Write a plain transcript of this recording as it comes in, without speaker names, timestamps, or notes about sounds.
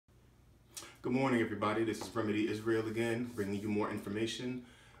Good morning, everybody. This is Remedy Israel again, bringing you more information.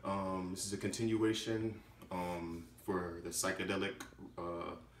 This is a continuation for the psychedelic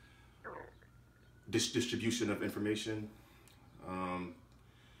distribution of information.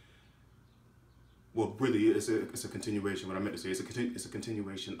 Well, really, it's a continuation. What I meant to say is it's a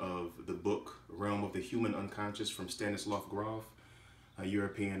continuation of the book Realm of the Human Unconscious from Stanislav Grof, a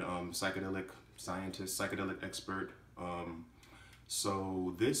European psychedelic scientist, psychedelic expert.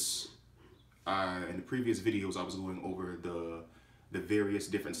 So this. In the previous videos, I was going over the various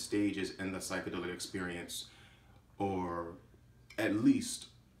different stages in the psychedelic experience, or at least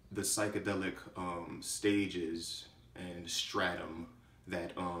the psychedelic stages and stratum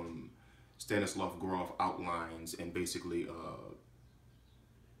that Stanislav Grof outlines and basically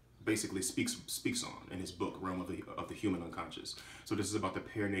speaks on in his book Realm of the Human Unconscious. So this is about the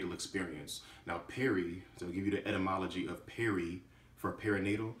perinatal experience. Now, peri, to give you the etymology of peri for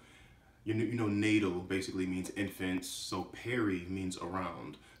perinatal. You know, natal basically means infants, so peri means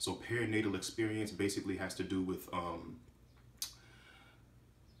around. So perinatal experience basically has to do with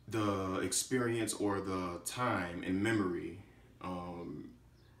the experience or the time and memory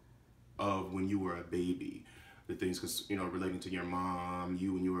of when you were a baby. The things, relating to your mom,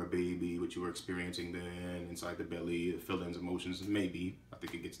 you when you were a baby, what you were experiencing then, inside the belly, the feelings, emotions, maybe. I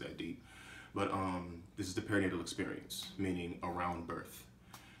think it gets that deep. But this is the perinatal experience, meaning around birth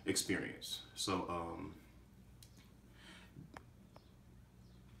experience. So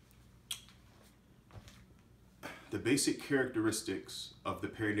the basic characteristics of the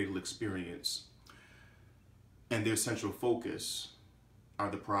perinatal experience and their central focus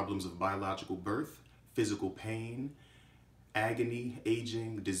are the problems of biological birth, physical pain, agony,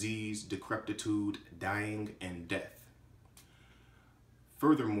 aging, disease, decrepitude, dying, and death.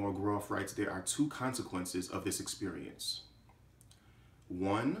 Furthermore, Grof writes there are two consequences of this experience.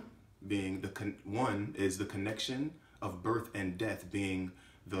 One is the connection of birth and death being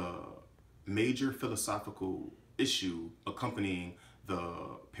the major philosophical issue accompanying the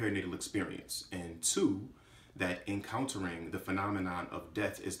perinatal experience. And two, that encountering the phenomenon of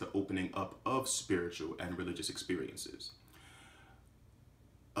death is the opening up of spiritual and religious experiences.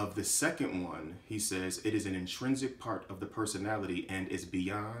 Of the second one, he says it is an intrinsic part of the personality and is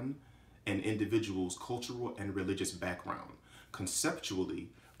beyond an individual's cultural and religious background. Conceptually,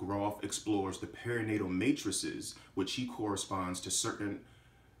 Grof explores the perinatal matrices, which he corresponds to certain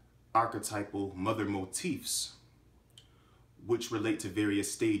archetypal mother motifs, which relate to various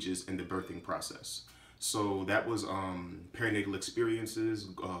stages in the birthing process. So that was perinatal experiences,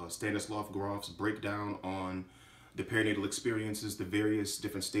 Stanislav Grof's breakdown on the perinatal experiences, the various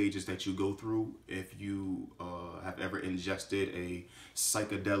different stages that you go through if you have ever ingested a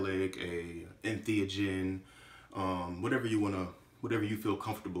psychedelic, a entheogen, whatever you feel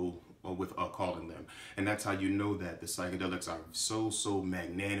comfortable with calling them. And that's how you know that the psychedelics are so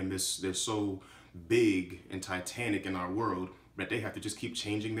magnanimous. They're so big and titanic in our world that they have to just keep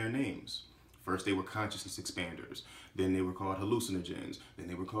changing their names. First they were consciousness expanders, then they were called hallucinogens, then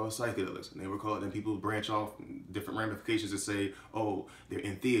they were called psychedelics, and then people branch off different ramifications and say, oh, they're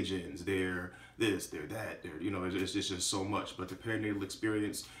entheogens, they're this, they're that, it's just so much. But the perinatal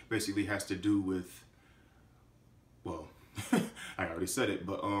experience basically has to do with, well, I already said it,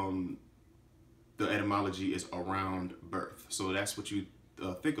 but the etymology is around birth. So that's what you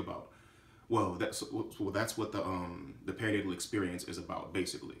think about. Well, that's what the perinatal experience is about,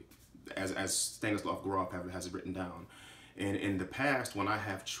 basically, as Stanislav Grof has it written down. And in the past, when I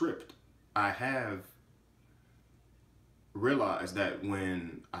have tripped, I have realized that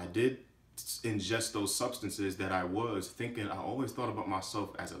when I did ingest those substances that I was thinking, I always thought about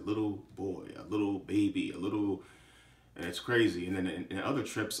myself as a little boy, a little baby, and it's crazy. And then in other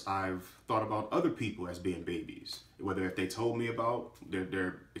trips, I've thought about other people as being babies, whether if they told me about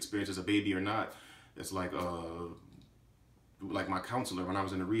their experience as a baby or not. It's like my counselor when I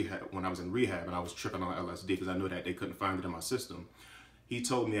was in rehab and I was tripping on LSD because I knew that they couldn't find it in my system. He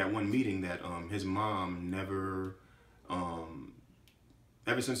told me at one meeting that his mom never,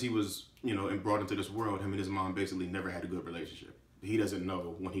 ever since he was brought into this world, him and his mom basically never had a good relationship. He doesn't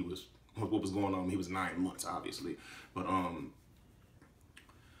know when what was going on when he was 9 months, obviously, but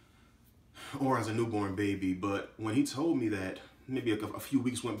or as a newborn baby. But when he told me that, maybe a few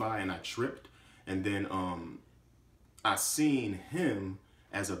weeks went by and I tripped, and then I seen him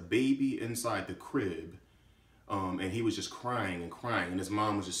as a baby inside the crib, and he was just crying and crying, and his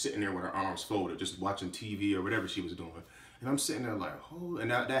mom was just sitting there with her arms folded, just watching TV or whatever she was doing. And I'm sitting there like, oh, and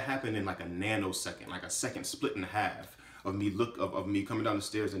that happened in like a nanosecond, like a second split in half of me coming down the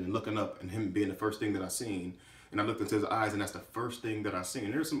stairs and then looking up and him being the first thing that I seen. And I looked into his eyes, and that's the first thing that I seen.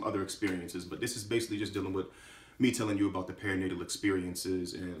 And there's some other experiences, but this is basically just dealing with me telling you about the perinatal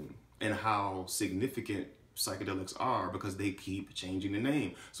experiences and how significant psychedelics are, because they keep changing the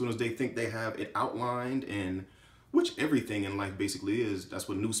name. As soon as they think they have it outlined, and which everything in life basically is, that's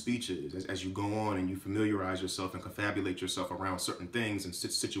what new speech is. As you go on and you familiarize yourself and confabulate yourself around certain things and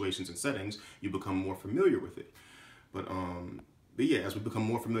situations and settings, you become more familiar with it. But yeah, as we become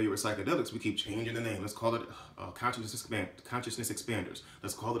more familiar with psychedelics, we keep changing the name. Let's call it consciousness expanders.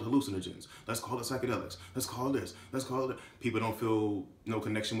 Let's call it hallucinogens. Let's call it psychedelics. Let's call it this. Let's call it. People don't feel no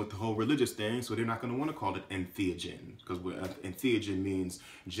connection with the whole religious thing, so they're not going to want to call it entheogen, because entheogen means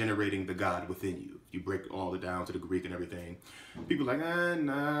generating the God within you. You break all it down to the Greek and everything. People are like,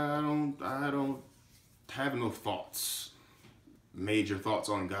 nah, I don't have no thoughts. Major thoughts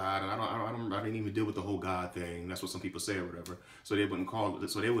on God, and I didn't even deal with the whole God thing. That's what some people say or whatever. So they wouldn't call it.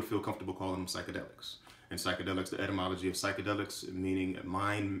 So they would feel comfortable calling them psychedelics. And psychedelics, the etymology of psychedelics, meaning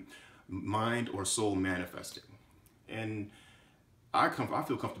mind or soul manifesting. And I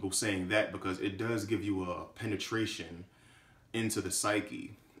feel comfortable saying that because it does give you a penetration into the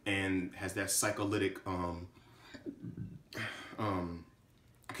psyche and has that psycholytic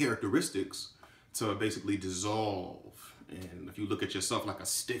characteristics to basically dissolve. And if you look at yourself like a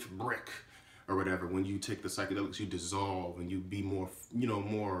stiff brick or whatever, when you take the psychedelics, you dissolve and you be more,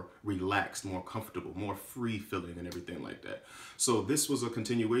 more relaxed, more comfortable, more free-feeling and everything like that. So this was a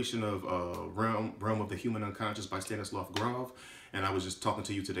continuation of Realm of the Human Unconscious by Stanislav Grof. And I was just talking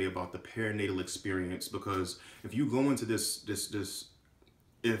to you today about the perinatal experience, because if you go into this,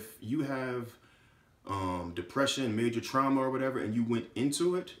 if you have depression, major trauma or whatever, and you went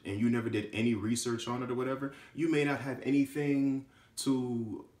into it and you never did any research on it or whatever, you may not have anything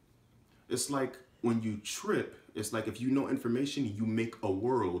to, it's like when you trip, it's like if you know information, you make a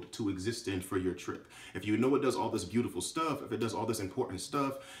world to exist in for your trip. If you know it does all this beautiful stuff, if it does all this important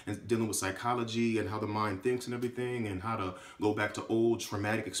stuff and dealing with psychology and how the mind thinks and everything, and how to go back to old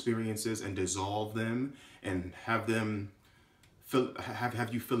traumatic experiences and dissolve them and have them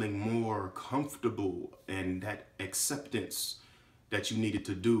have you feeling more comfortable, and that acceptance that you needed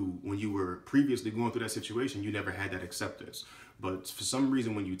to do when you were previously going through that situation, you never had that acceptance. But for some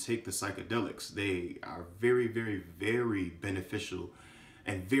reason, when you take the psychedelics, they are very, very, very beneficial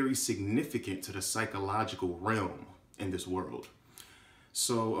and very significant to the psychological realm in this world.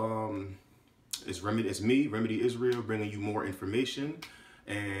 So it's me, Remedy Israel, bringing you more information,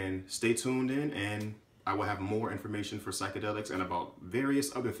 and stay tuned in, and I will have more information for psychedelics and about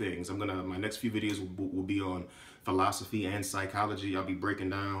various other things. My next few videos will be on philosophy and psychology. I'll be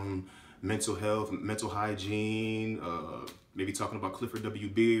breaking down mental health, mental hygiene, maybe talking about Clifford W.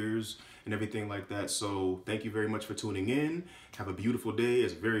 Beers and everything like that. So thank you very much for tuning in. Have a beautiful day.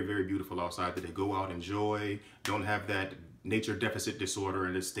 It's very, very beautiful outside today. Go out, enjoy. Don't have that nature deficit disorder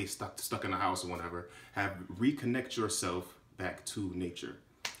and just stay stuck in the house or whatever. Reconnect yourself back to nature.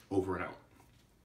 Over and out.